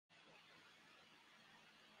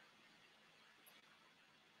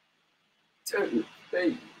2,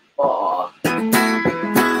 3, 4.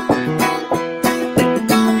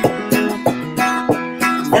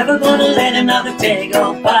 Never gonna let another day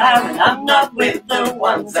go by when I'm not with the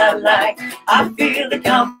ones I like. I feel the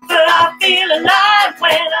comfort, I feel alive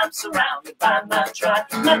when I'm surrounded by my tribe.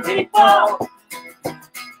 My people,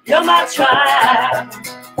 you're my tribe.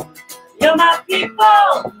 You're my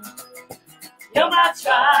people, you're my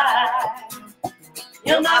tribe.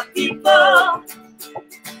 You're my people,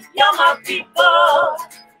 you're my people,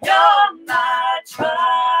 you're my tribe.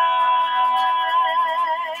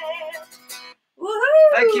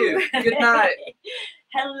 Woohoo! Thank you. Good night.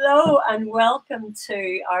 Hello and welcome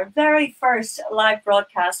to our very first live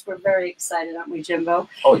broadcast. We're very excited, aren't we, Jimbo?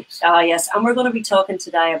 Oh, yes. Yes, and we're going to be talking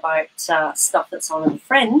today about stuff that's on the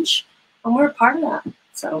Fringe, and we're a part of that.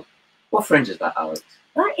 So, What Fringe is that, Alex?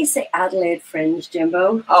 that is the Adelaide Fringe,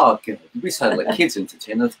 Jimbo. Oh, good. We sound like kids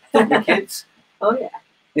entertainers. Don't we, kids? Oh, yeah.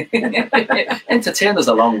 Entertainer's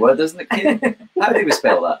a long word, isn't it, kid? How do we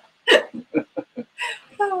spell that?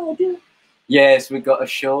 Oh, dear. Yes, we've got a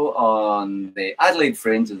show on the Adelaide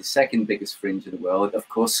Fringe, the second biggest fringe in the world. Of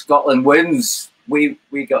course, Scotland wins. We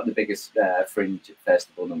got the biggest fringe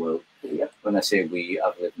festival in the world. Yep. When I say we,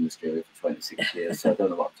 I've lived in Australia for 26 years, so I don't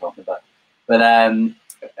know what I'm talking about. But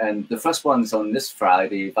and the first one's on this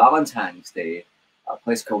Friday, Valentine's Day, a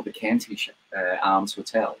place called the Kentish Arms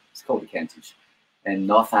Hotel. It's called the Kentish in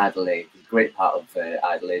North Adelaide. It's a great part of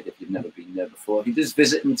Adelaide if you've never been there before. If you just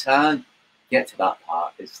visit in town, get to that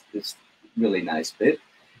part. It's really nice bit.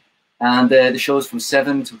 And the show's from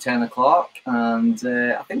 7 to 10 o'clock. And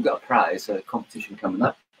I think we've got a prize, a competition coming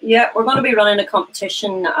up. Yeah, we're going to be running a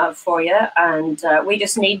competition for you. And we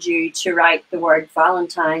just need you to write the word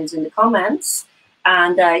Valentine's in the comments.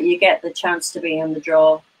 And you get the chance to be in the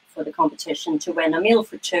draw for the competition to win a meal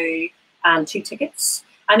for 2 and 2 tickets.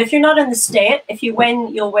 And if you're not in the state, if you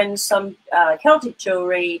win, you'll win some Celtic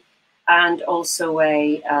jewellery and also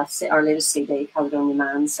our latest CD, Caledonia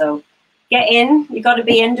Man. So get in. You've got to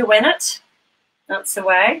be in to win it. That's the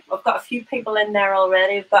way. We've got a few people in there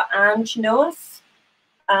already. We've got Ange Noeth,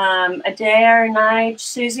 Adair, Nige,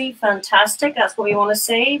 Susie. Fantastic. That's what we want to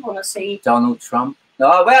see. We want to see Donald Trump.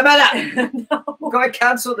 No, wait a minute. No. We've got to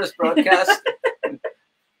cancel this broadcast.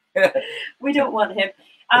 We don't want him.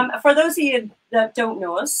 For those of you that don't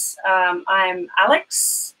know us, I'm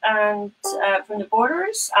Alex, and from the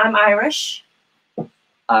BordererS. I'm Irish.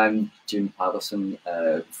 I'm Jim Patterson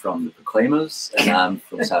from the Proclaimers, and I'm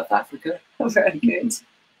from South Africa. Very good.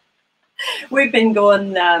 We've been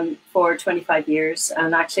going for 25 years,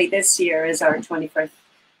 and actually this year is our 21st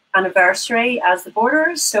anniversary as the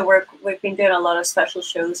BordererS. So we've been doing a lot of special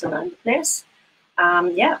shows around the place.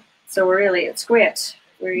 Yeah, so it's great.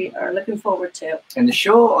 We are looking forward to it. And the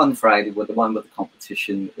show on Friday, with the one with the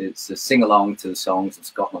competition, it's a sing-along to the songs of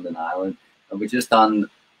Scotland and Ireland. And we just done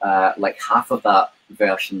like half of that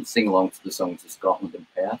version, sing-along to the songs of Scotland and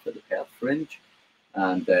Perth at the Perth Fringe.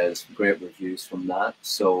 And there's great reviews from that.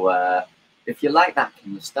 So if you like that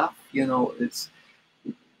kind of stuff, you know,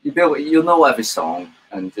 you'll know every song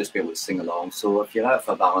and just be able to sing along. So if you're out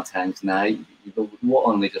for Valentine's night, you won't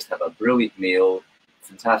only just have a brilliant meal,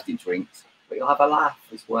 fantastic drinks, but you'll have a laugh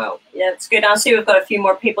as well. Yeah, it's good. I see we've got a few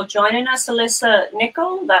more people joining us. Alyssa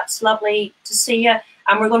Nicol, that's lovely to see you.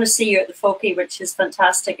 And we're going to see you at the Folkie, which is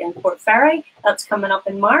fantastic, in Port Fairy. That's coming up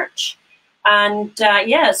in March. And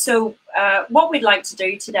yeah, so what we'd like to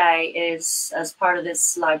do today is, as part of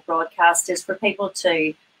this live broadcast, is for people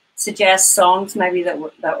to suggest songs maybe that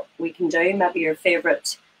we can do, maybe your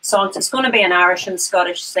favourite songs. It's going to be an Irish and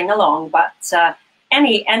Scottish sing-along, but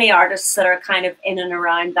any artists that are kind of in and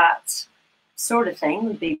around that sort of thing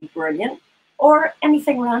would be brilliant. Or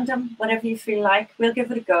anything random, whatever you feel like. We'll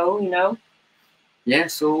give it a go, you know. Yeah,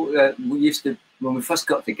 so we used to, when we first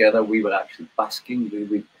got together, we were actually busking.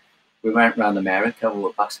 We went around America, we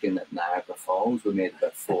were busking at Niagara Falls. We made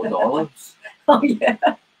about $4. Oh, yeah.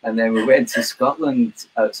 And then we went to Scotland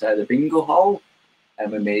outside the bingo hall,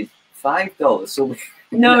 and we made $5. So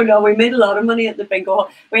No, we made a lot of money at the bingo hall.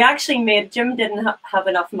 We actually Jim didn't have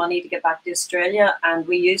enough money to get back to Australia, and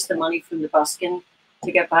we used the money from the busking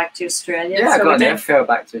to get back to Australia. Yeah, so I got an airfare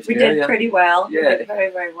back to Australia. We did pretty well. Yeah. We did very,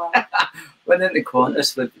 very well. Went into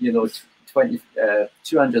Qantas with,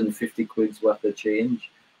 250 quid's worth of change.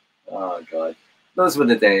 Oh, God. Those were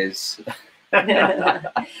the days.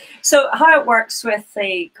 So how it works with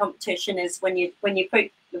the competition is when you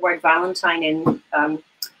put the word Valentine in,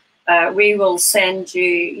 we will send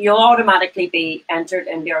you'll automatically be entered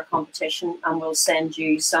into our competition, and we'll send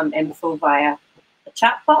you some info via a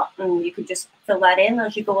chatbot, and you can just fill that in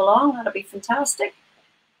as you go along. That'll be fantastic.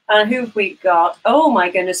 And who have we got? Oh my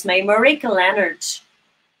goodness me, Marika Leonard.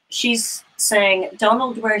 She's saying,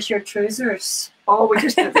 Donald, where's your trousers? Oh, we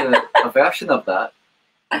just did a version of that.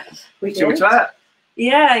 We did. Shall we try it?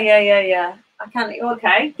 Yeah. I can't.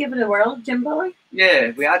 Okay, give it a whirl, Jim Bowie.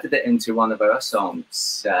 Yeah, we added it into one of our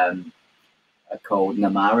songs called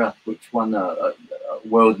Namara, which won a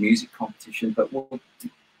world music competition. But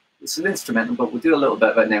it's an instrumental, but we'll do a little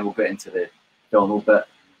bit of it and then we'll get into the Donald bit.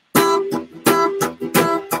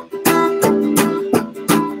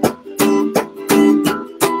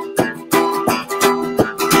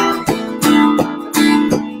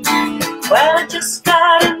 Well, I just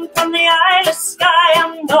got in from the Isle of Skye.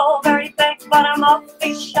 I'm no very big, but I'm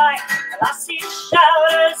awfully shy. The lassie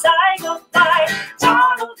shout as I go by,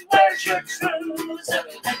 Donald, where's your trousers?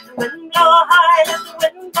 Let the wind blow high, let the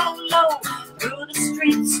wind blow low. Through the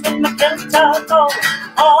streets with my kilt I'll go.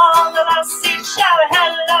 All the lassies shout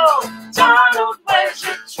hello. Donald, where's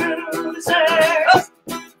your trousers?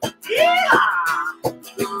 Yeah!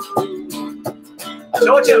 I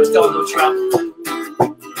told you it was Donald Trump.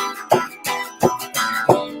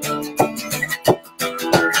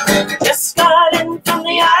 Just got in from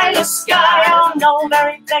the Isle of Skye. I'm no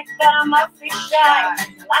very big, but I'm awfully shy.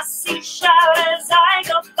 Lassie shout as I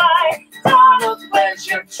go by, Donald, where's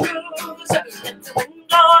your trousers? Let the wind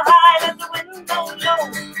blow high, let the wind blow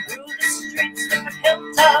low. Through the streets with the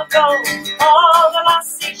kilt I'll go. All the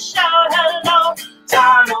lassies shout hello.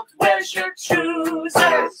 Donald, where's your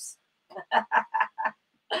trousers?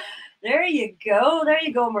 There you go,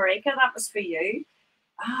 Marika. That was for you.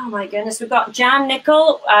 Oh my goodness, we've got Jan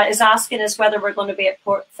Nicol is asking us whether we're going to be at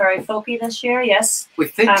Port Fairy Folkie this year. Yes, we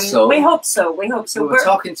think so. We hope so. We were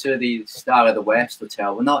talking to the Star of the West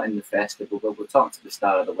Hotel. We're not in the festival, but we're talking to the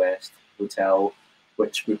Star of the West Hotel,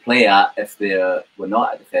 which we play at if we're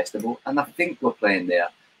not at the festival, and I think we're playing there.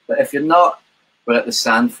 But if you're not, we're at the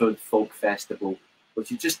Sanford Folk Festival,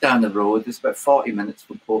 which is just down the road. It's about 40 minutes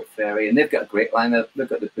from Port Fairy, and they've got a great lineup. They've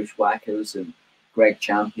got the Bushwhackers and Greg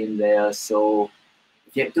Champion there, so.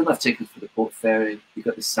 Yeah, don't have tickets for the Port Fairy. You've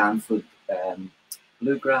got the Sanford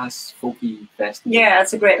Bluegrass Folky Festival. Yeah,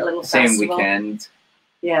 it's a great little festival. Same weekend.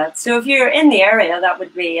 Yeah, so if you're in the area, that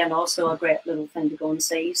would be also a great little thing to go and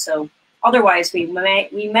see. So otherwise, we may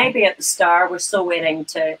be at the Star. We're still waiting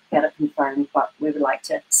to get it confirmed, but we would like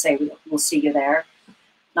to say we'll see you there.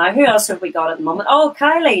 Now, who else have we got at the moment? Oh,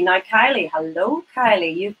 Kylie. Now, Kylie. Hello,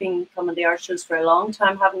 Kylie. You've been coming to our shows for a long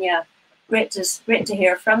time, haven't you? Great to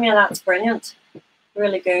hear from you. That's brilliant.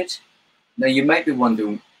 Really good. Now you might be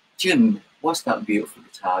wondering, Jim, what's that beautiful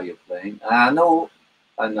guitar you're playing?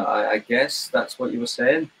 I guess that's what you were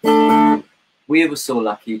saying. We were so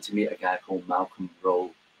lucky to meet a guy called Malcolm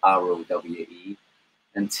Rowe, R-O-W-E,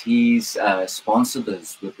 and he's sponsored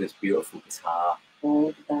us with this beautiful guitar. Oh,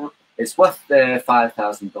 look at that. It's worth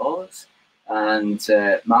 $5,000, and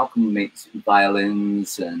Malcolm makes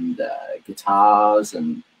violins and guitars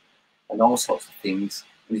and all sorts of things.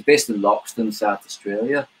 He's based in Loxton, South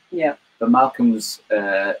Australia. Yeah. But Malcolm's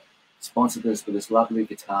sponsored us with this lovely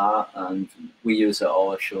guitar, and we use it at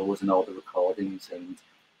all our shows and all the recordings. And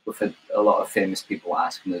we've had a lot of famous people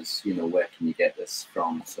asking us, where can you get this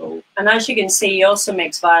from? So. And as you can see, he also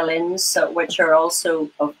makes violins, which are also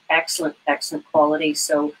of excellent quality.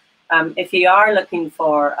 So if you are looking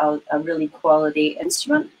for a really quality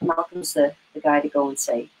instrument, Malcolm's the guy to go and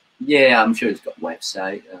see. Yeah, I'm sure he's got a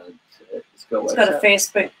website. It's got a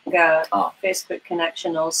Facebook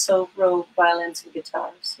connection also, Rowe Violins and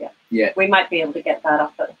Guitars. Yeah. We might be able to get that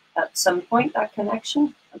up at some point, that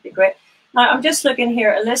connection. That'd be great. Now, I'm just looking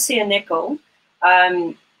here. Alicia Nicol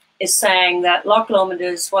is saying that Loch Lomond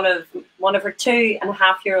is one of her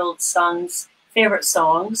 2.5-year-old son's favourite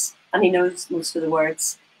songs, and he knows most of the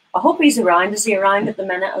words. I hope he's around. Is he around at the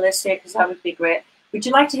minute, Alicia? Because that would be great. Would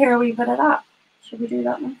you like to hear a wee bit of that? Should we do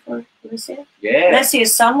that one for Alicia? Yeah.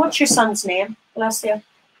 Alicia's son. What's your son's name, Alicia?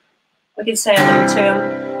 We can say hello to him.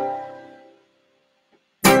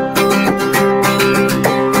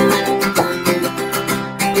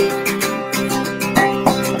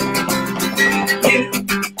 You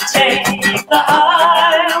take the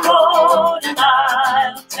high road and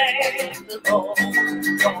I'll take the low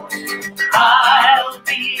road. I'll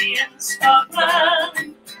be in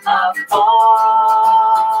Scotland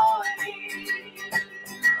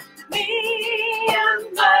me and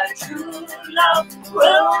my true love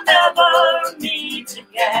will never meet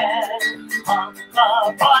again on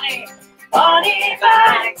the bonny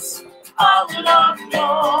banks of Loch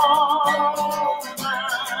Lomond.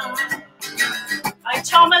 Hi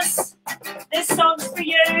Thomas, this song's for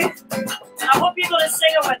you, and I hope you're going to sing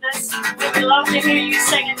it with us. We'd love to hear you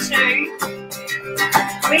sing it too.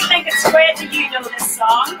 We think it's great that you know this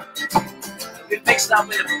song. We mixed up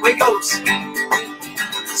with the Wiggles.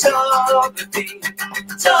 Dorothy,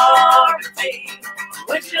 Dorothy,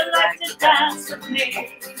 would you like to dance with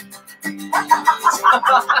me? I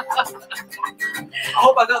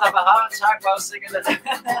hope I don't have a heart attack while singing it.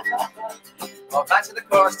 Well, back to the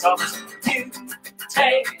chorus, Thomas. You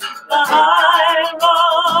take the high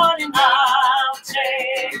road and I'll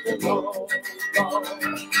take the low road.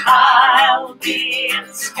 I'll be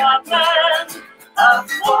in Scotland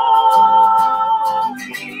for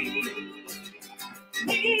me.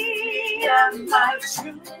 Me and my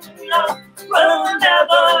true love will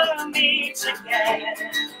never meet again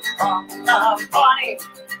on the bonny,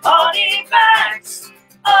 bonny banks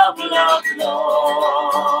of Loch Lomond.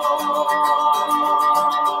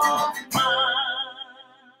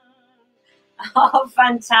 Oh,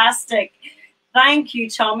 fantastic! Thank you,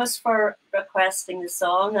 Thomas, for requesting the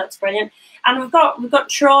song. That's brilliant. And we've got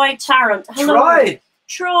Troy Tarrant. Hello,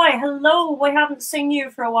 Troy. Hello. We haven't seen you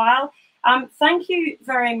for a while. Thank you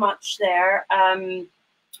very much there.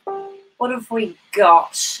 What have we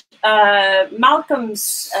got?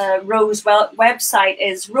 Malcolm's Rose website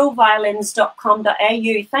is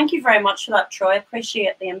roviolins.com.au. Thank you very much for that, Troy.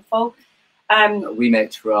 Appreciate the info. We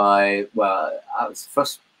met Troy, well, I was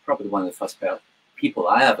probably one of the first people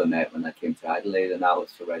I ever met when I came to Adelaide, and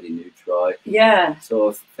Alex already knew Troy. Yeah.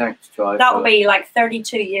 So thanks, Troy. That will be like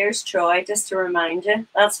 32 years, Troy, just to remind you.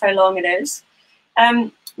 That's how long it is.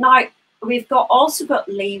 Now, we've also got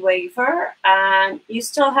Lee Weaver, and you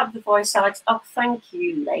still have the voice, Alex. Oh, thank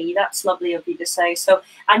you, Lee. That's lovely of you to say so.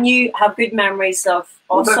 And you have good memories of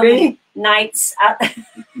awesome nights at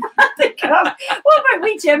the club. What about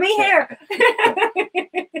wee Jimmy here?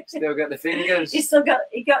 Still got the fingers. He's got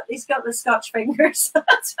the Scotch fingers.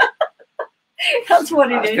 That's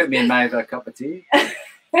what it is. Put me in mind for a cup of tea.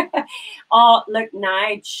 Oh, look,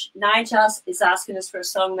 Nige is asking us for a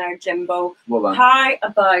song there, Jimbo. Well, how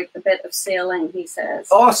about a bit of sailing, he says.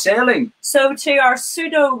 Oh, sailing. So to our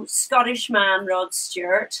pseudo-Scottish man, Rod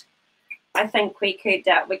Stewart, I think we could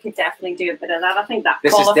definitely do a bit of that. I think that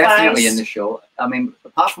this qualifies. Is definitely in the show. I mean,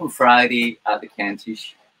 apart from Friday at the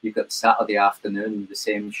Kentish, you've got Saturday afternoon, the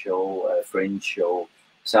same show, Fringe show,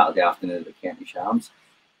 Saturday afternoon at the Kentish Arms.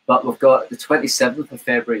 But we've got the 27th of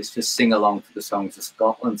February, it's just Sing Along to the Songs of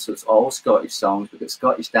Scotland. So it's all Scottish songs. We've got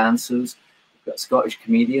Scottish dancers, we've got Scottish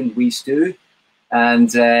comedian, Wee Stu. And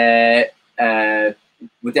we're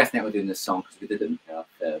definitely doing this song because we did it in Perth.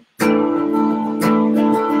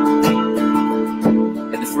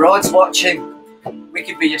 And if Rod's watching, we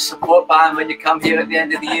could be your support band when you come here at the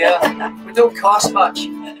end of the year. We don't cost much.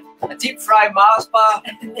 A deep fried Mars bar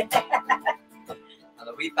and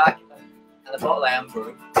a wee pack and a bottle of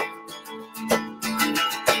amber.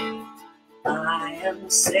 I am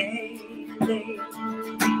sailing,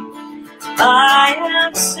 I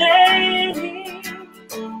am sailing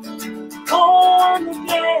on the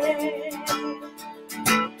gale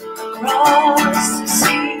across the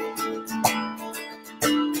sea.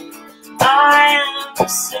 I am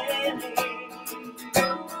sailing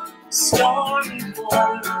stormy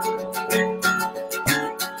water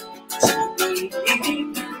to the free.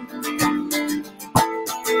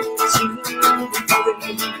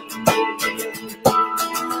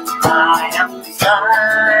 I am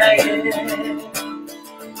flying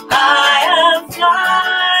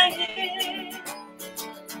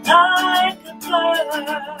like a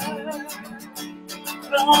bird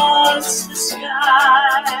across the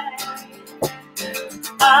sky.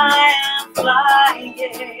 I am flying,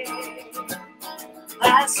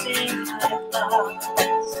 passing my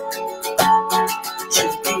thoughts to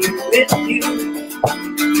be with you,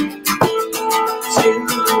 to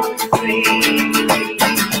free.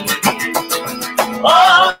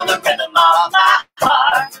 Oh, the rhythm of my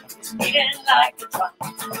heart is beating like a drum,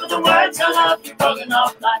 with the words I love you rolling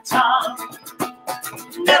off my tongue.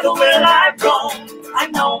 Never will I roam, I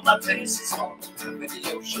know my place is home. When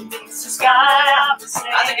the ocean meets the sky, I'll be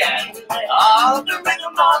sailing. And again, oh, the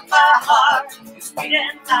rhythm of my heart is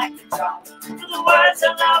beating like a drum, with the words I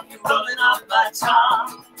love you rolling off my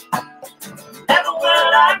tongue. Never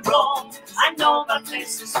will I roam, I know my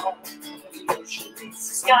place is home. When the ocean meets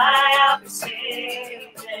the sky, I'll be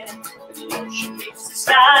sailing. When the ocean meets the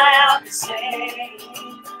sky, I'll be sailing.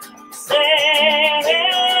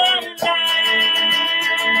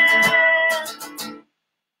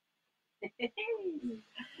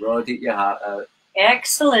 Rod, eat your heart out.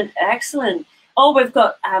 Excellent, excellent. Oh, we've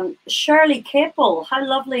got Shirley Capel. How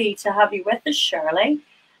lovely to have you with us, Shirley.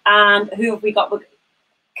 And who have we got?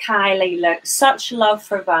 Kylie. Look, such love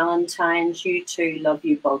for Valentine's. You two, love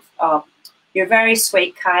you both. Oh, you're very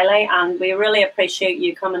sweet, Kylie, and we really appreciate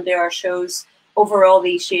you coming to our shows over all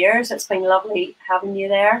these years. It's been lovely having you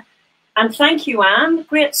there. And thank you, Anne.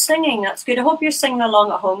 Great singing. That's good. I hope you're singing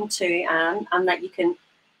along at home too, Anne, and that you can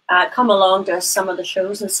come along to some of the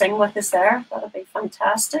shows and sing with us there. That'll be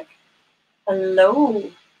fantastic.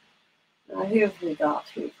 Hello. Now, who have we got?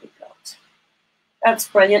 Who have we got? That's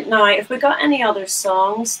brilliant. Now, if we got any other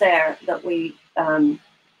songs there that we,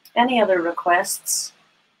 any other requests?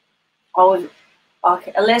 Oh,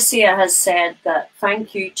 okay. Alicia has said that,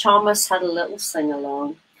 thank you. Thomas had a little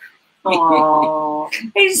sing-along. Oh,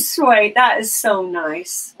 he's sweet. That is so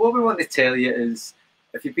nice. What we want to tell you is,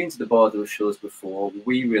 if you've been to the BordererS shows before,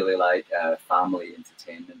 we really like family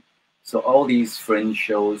entertainment. So all these fringe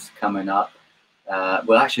shows coming up,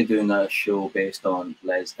 we're actually doing a show based on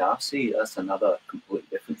Les Darcy. That's another completely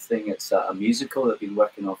different thing. It's a musical that I've been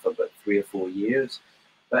working on for about 3 or 4 years.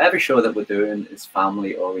 But every show that we're doing is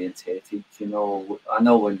family orientated. You know, I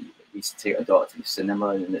know when we used to take a daughter to the cinema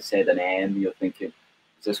and it said an M, you're thinking,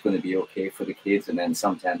 is this going to be okay for the kids? And then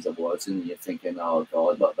sometimes it wasn't, and you're thinking, oh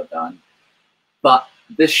God, what have I done? But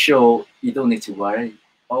this show, you don't need to worry.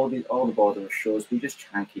 All the BordererS shows, we just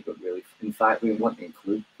try and keep it really. In fact, we want to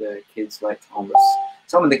include the kids like Thomas.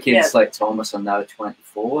 Some of the kids like Thomas are now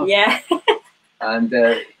 24. Yeah. And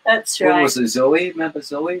that's right. What was it, Zoe? Remember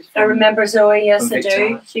Zoe? I remember Zoe, yes I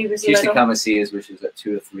do. She used to come and see us when she was at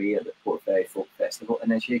 2 or 3 at the Port Fairy Folk Festival, and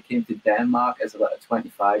then she came to Denmark as about a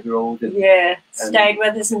 25-year-old. Yeah, stayed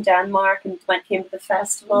with us in Denmark and came to the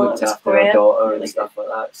festival. Looked after her daughter really and stuff like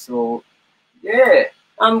that. So, yeah.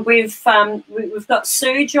 We've got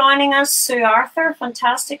Sue joining us, Sue Arthur.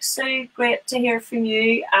 Fantastic, Sue. Great to hear from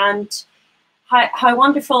you. And how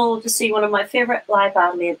wonderful to see one of my favourite live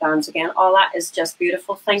Adelaide bands again. Oh, that is just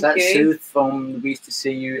beautiful. Thank you. Is that Sue from, we used to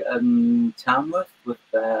see you in Tamworth with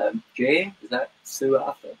Jay? Is that Sue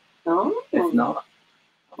Arthur? No. If not,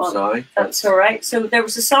 I'm sorry. That's all right. So there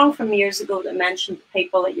was a song from years ago that mentioned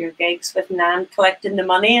people at your gigs with Nan collecting the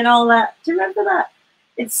money and all that. Do you remember that?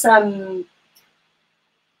 It's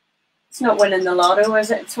not winning the lotto,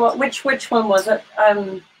 is it? It's what? Which one was it?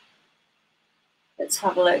 Let's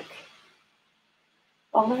have a look.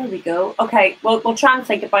 Oh, there we go. Okay, we'll try and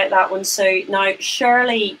think about that one. So now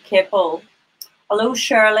Shirley Kipple. Hello,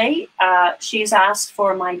 Shirley. She's asked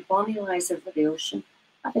for my Bonnie Lies Over the Ocean.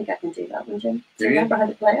 I think I can do that one, Jim. Do you remember how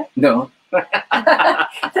to play it? No.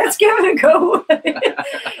 Let's give it a go.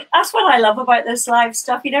 That's what I love about this live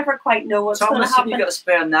stuff. You never quite know what's going to happen. Thomas, have you got a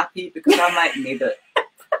spare nappy? Because I might need it.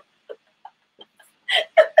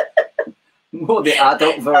 More the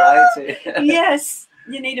adult variety. Yes,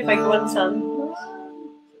 you need a big one, son.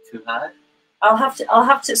 Too high? I'll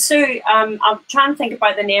have to Sue, I'll try and think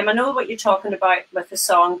about the name. I know what you're talking about with the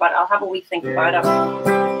song, but I'll have a wee think about it.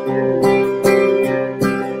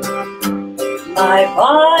 My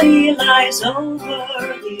body lies over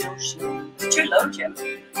the ocean. Too low, Jim.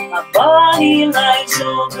 My body lies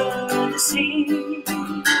over the sea.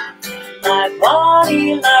 My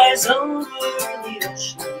body lies over the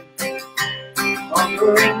ocean,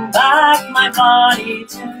 offering back my body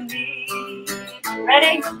to me.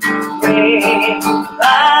 Ready? Bring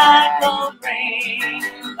back, oh bring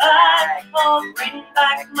back, oh bring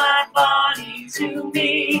back my body to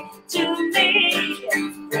me, to me.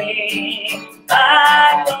 Bring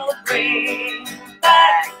back, oh bring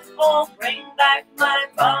back, oh bring back my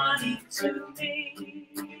body to me.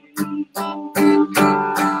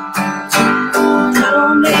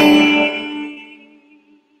 To me.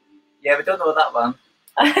 Yeah, we don't know that one.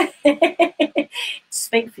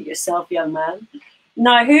 Speak for yourself, young man.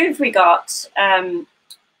 Now, who have we got?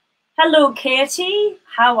 Hello, Katie.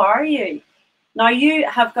 How are you? Now, you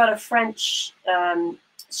have got a French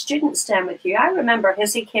student staying with you. I remember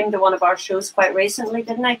he came to one of our shows quite recently,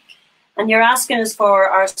 didn't he? And you're asking us for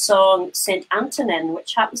our song Saint Antonin,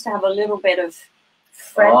 which happens to have a little bit of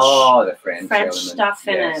French, the French stuff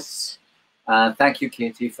in it. Thank you,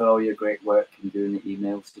 Katie, for all your great work and doing the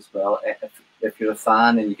emails as well. If you're a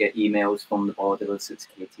fan and you get emails from the BordererS, it's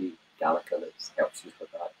Katie Gallagher that helps us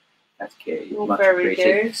with that. That's Katie. Oh, much very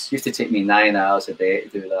appreciated. good. It used to take me 9 hours a day to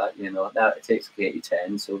do that. You know, now it takes Katie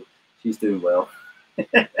 10, so she's doing well.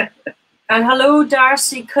 And hello,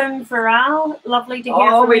 Darcy Kunveral. Lovely to hear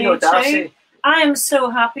from you Darcy. too. I am so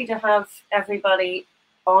happy to have everybody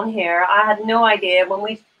on here. I had no idea when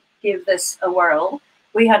we give this a whirl.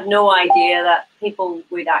 We had no idea that people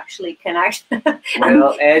would actually connect.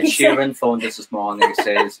 Well, Ed Sheeran phoned us this morning and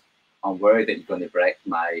says, I'm worried that you're going to break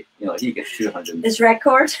my, he gets 200. His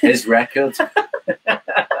record? His record.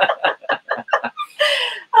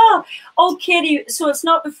 Oh, Katie, so it's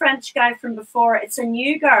not the French guy from before, it's a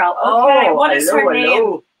new girl. Okay, what is her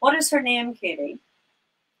name? What is her name, Katie?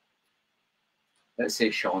 Let's say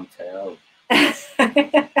Chantel.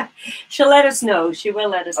 She'll let us know. She will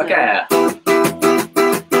let us know. Okay.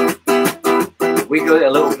 We go to a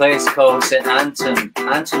little place called St. Antonin,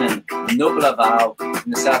 Noble-Aval,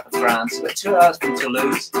 in the south of France. We're 2 hours from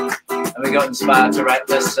Toulouse, and we got inspired to write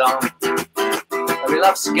this song. And we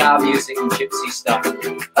love ska music and gypsy stuff.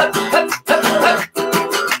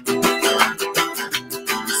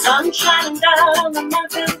 Sun shining down the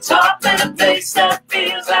mountain top, and a place that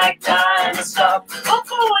feels like time to stop.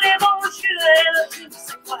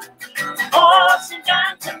 Oh, St.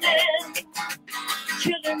 Antonin.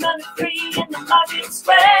 Children running free in the market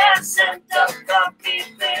square. Scent of coffee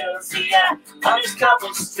fills the air. On this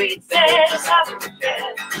cobble street fairs I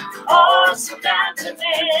forget. Oh, St. Antonin.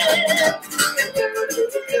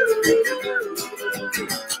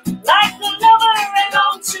 Like the lover I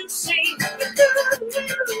long to see.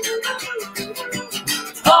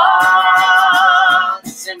 Oh,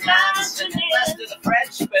 St. Antonin. Rest of the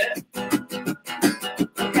French bit.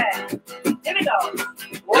 Okay, here we go.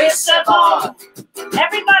 Oui, c'est bon.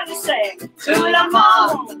 Everybody sing. Tout le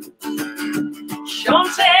monde.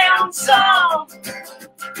 Chantez ensemble.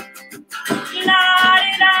 La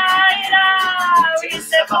la la. Oui,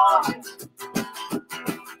 c'est bon.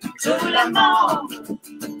 Tout le monde.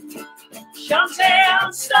 Chantez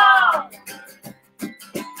ensemble.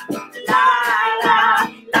 La la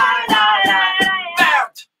la la la la.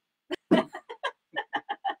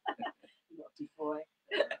 Naughty boy.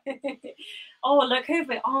 Oh, look,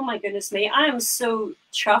 oh my goodness me. I am so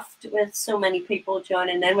chuffed with so many people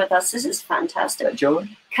joining in with us. This is fantastic. Is that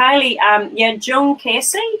Joan? Kylie, yeah, Joan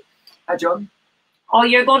Casey. Hi, John. Oh,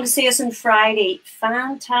 you're going to see us on Friday.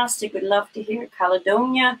 Fantastic. We'd love to hear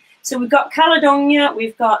Caledonia. So we've got Caledonia,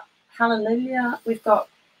 we've got Hallelujah, we've got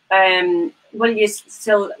Will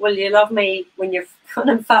You Love Me When You're Fun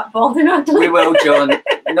and Fat, Bald and Ugly? We will, John.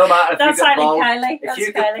 No matter if that's you get bald. Kylie. That's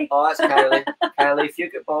Kylie. Oh, that's Kylie. Kylie, if you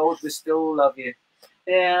get bald, we still love you.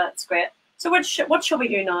 Yeah, that's great. So what shall we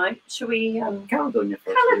do now? Shall we Caledonia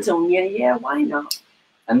first. Caledonia, yeah, why not?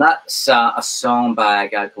 And that's a song by a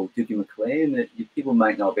guy called Dougie MacLean that people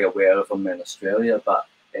might not be aware of him in Australia, but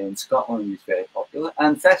in Scotland he's very popular.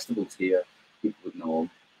 And festivals here, people would know him.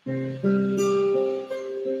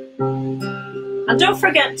 And don't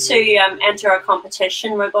forget to enter our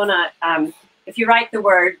competition. We're going to, if you write the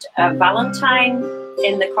word Valentine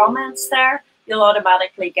in the comments there, you'll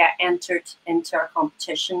automatically get entered into our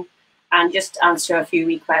competition. And just answer a few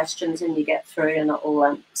wee questions and you get through, and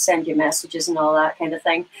it'll send you messages and all that kind of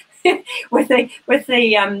thing. with the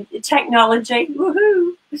technology,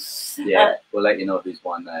 woohoo! Yeah, we'll let you know who's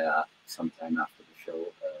won sometime after the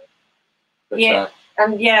show.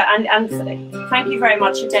 And thank you very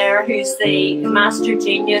much, Adair, who's the master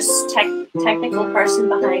genius technical person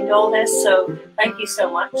behind all this. So thank you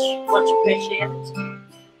so much appreciated.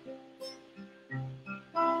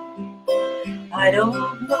 I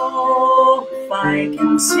don't know if I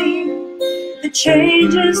can see the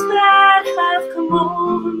changes that have come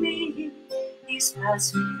over me these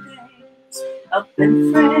past few days. Up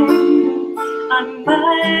in frame, I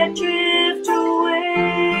might drift away.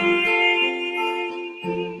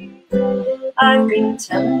 I've been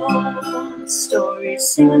telling old stories,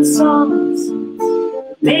 singing songs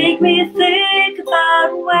that make me think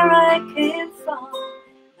about where I came from.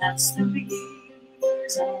 That's the reason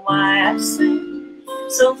why I sing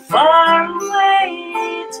so far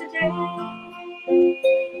away today.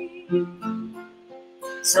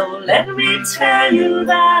 So let me tell you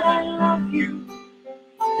that I love you,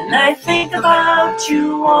 and I think about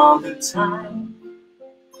you all the time.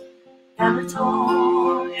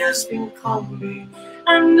 Caledonia's been calling me,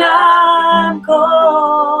 and I'm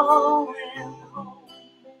going home.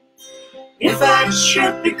 If I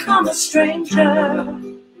should become a stranger,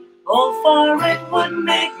 oh, for it would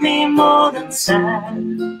make me more than sad.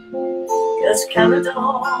 'Cause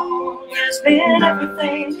Caledonia's been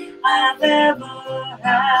everything I've ever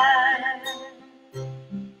had.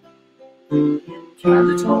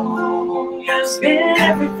 Caledonia's been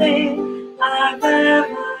everything I've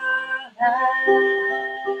ever had.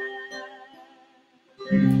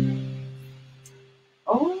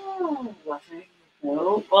 Oh, there you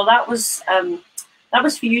go. Well, that was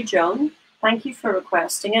for you, Joan. Thank you for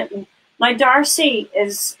requesting it. And now Darcy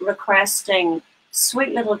is requesting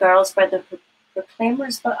Sweet Little Girls by the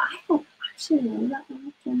Proclaimers, but I don't actually know that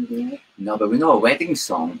one, do you? No, but we know a wedding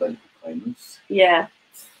song by the Proclaimers. Yeah.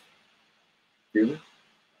 Do we?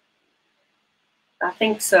 I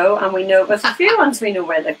think so, and we know there's a few ones we know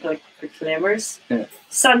where the Proclaimers. Yeah.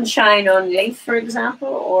 Sunshine on Leith, for example,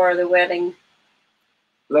 or the wedding.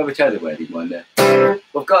 We'll have a try the wedding one day.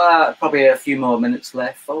 We've got probably a few more minutes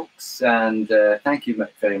left, folks, and thank you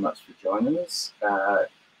very much for joining us.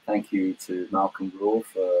 thank you to Malcolm Rowe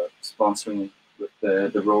for sponsoring with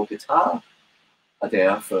the Rowe guitar.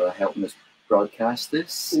 Adair for helping us broadcast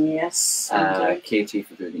this. Yes. Katie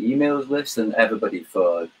for doing the emails list, and everybody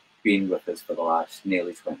for being with us for the last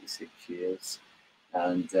nearly 26 years.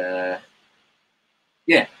 And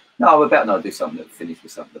yeah, no, we better not do something that finish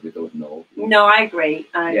with something that we don't know. No, I agree.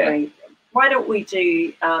 I agree. Why don't we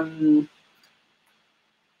do In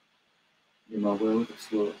My World, a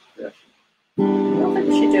slow version? I don't think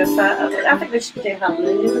we should do I think we should do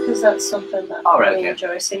Hallelujah, because that's something that I really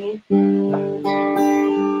enjoy singing.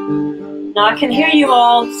 Now I can hear you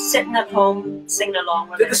all sitting at home singing along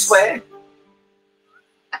with us. Did the swear?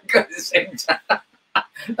 At the same time.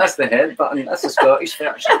 That's the head button. That's the Scottish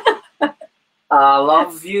version. I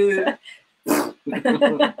love you.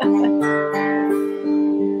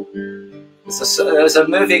 There's a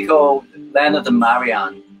movie called Leonard and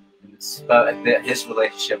Marianne. It's about his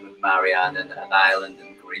relationship with Marianne in an island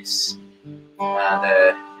in Greece. And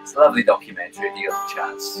it's a lovely documentary if you get the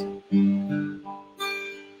chance.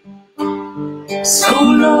 So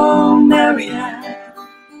long, Marianne.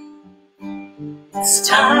 It's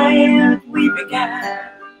time we began.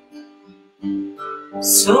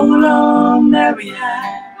 So long,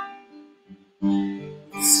 Marianne.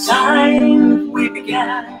 It's time we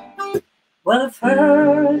began. Well, I've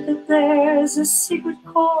heard that there's a secret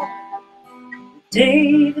chord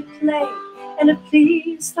David played, and it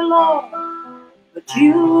pleased the Lord. But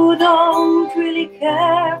you don't really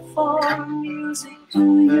care for music, do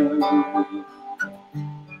you?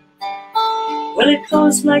 Well, it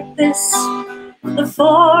goes like this: the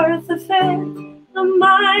fourth, the fifth, the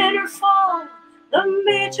minor fall, the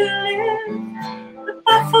major lift, the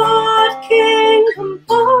baffled king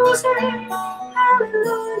composer.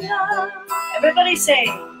 Hallelujah. Everybody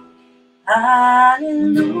sing.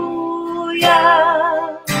 Hallelujah.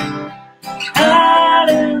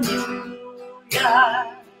 Hallelujah.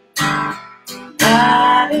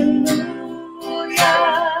 Hallelujah.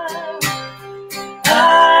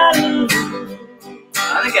 Hallelujah.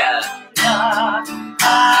 And again. Hallelujah.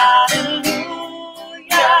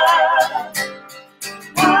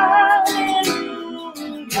 Hallelujah.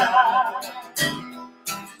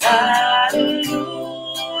 Hallelujah.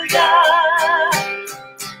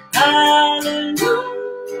 Hallelujah.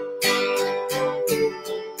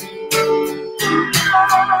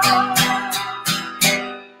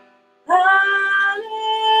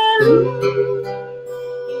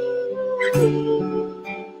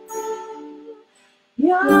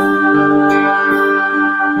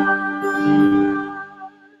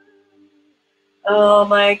 Oh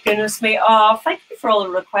my goodness me. Oh, thank you for all the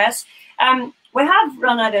requests. We have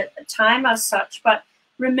run out of time as such, but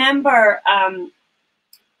remember,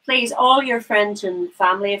 please, all your friends and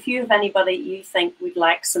family, if you have anybody you think would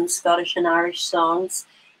like some Scottish and Irish songs,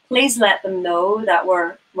 please let them know that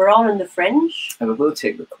we're all in the Fringe. And we will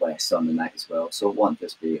take requests on the night as well, so it won't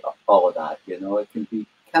just be all of that, you know. It can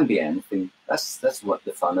be anything. That's what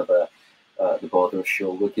the fun of the BordererS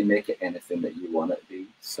show. We can make it anything that you want it to be.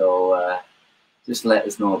 So just let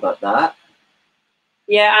us know about that.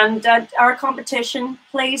 Yeah, and our competition,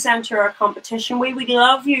 please enter our competition. We would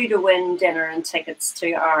love you to win dinner and tickets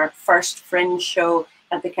to our first Fringe show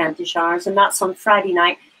at the Kentish Hours, and that's on Friday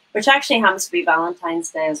night, which actually happens to be Valentine's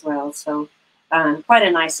Day as well. So quite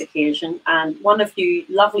a nice occasion. And one of you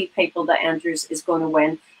lovely people that enters is going to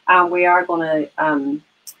win. And we are going to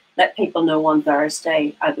let people know on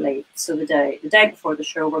Thursday, I believe. So the day before the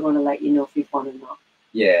show, we're going to let you know if you've won or not.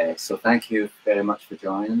 Yeah, so thank you very much for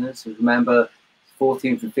joining us. And remember,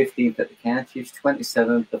 14th and 15th at the Kentish,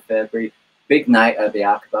 27th of February, big night at the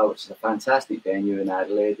Aqaba, which is a fantastic venue in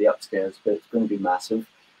Adelaide, the upstairs, but it's going to be massive.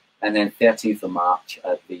 And then 13th of March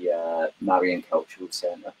at the Marion Cultural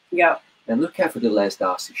Centre. Yeah. And look out for the Les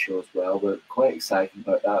Darcy show as well. We're quite excited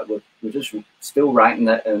about that. We're just still writing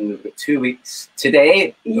it, and we've got 2 weeks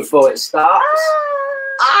today before it starts.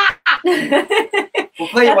 We'll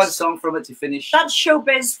play one song from it to finish. That's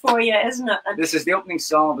showbiz for you, isn't it? This is the opening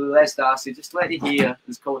song of the Les Darcy. Just let you hear.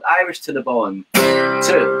 It's called Irish to the Bone.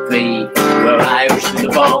 2, 3. We're Irish to the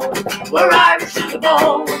bone. We're Irish to the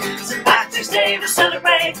bone. St. Patrick's Day to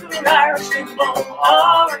celebrate. We're Irish to the bone.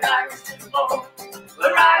 Oh, we're Irish to the bone.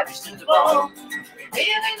 We're Irish to the bone. We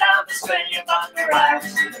really love Australia, but we're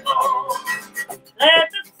Irish to the bone. Let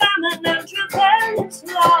the famine and repentance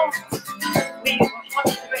long. We were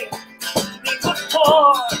hungry, we were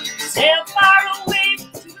poor. Sail far away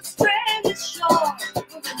to the stranded shore.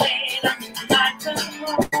 With the rain and the night and the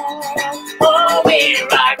war. Oh, we're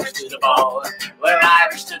Irish to the bone. We're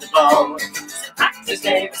Irish to the bone. St. Patrick's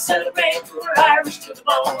Day we celebrate. We're Irish to the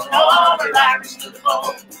bone. Oh, we're Irish to the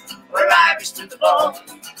bone. We're Irish to the bone.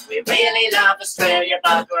 We really love Australia,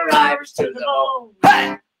 but we're Irish to the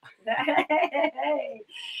bone. Hey!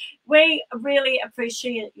 We really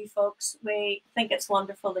appreciate you folks. We think it's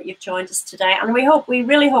wonderful that you've joined us today, and we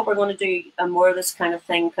really hope we're going to do more of this kind of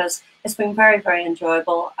thing, because it's been very, very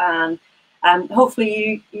enjoyable, and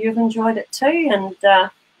hopefully you've enjoyed it too. And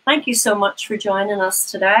thank you so much for joining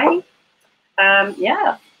us today.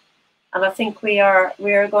 Yeah, and I think we are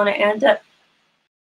going to end it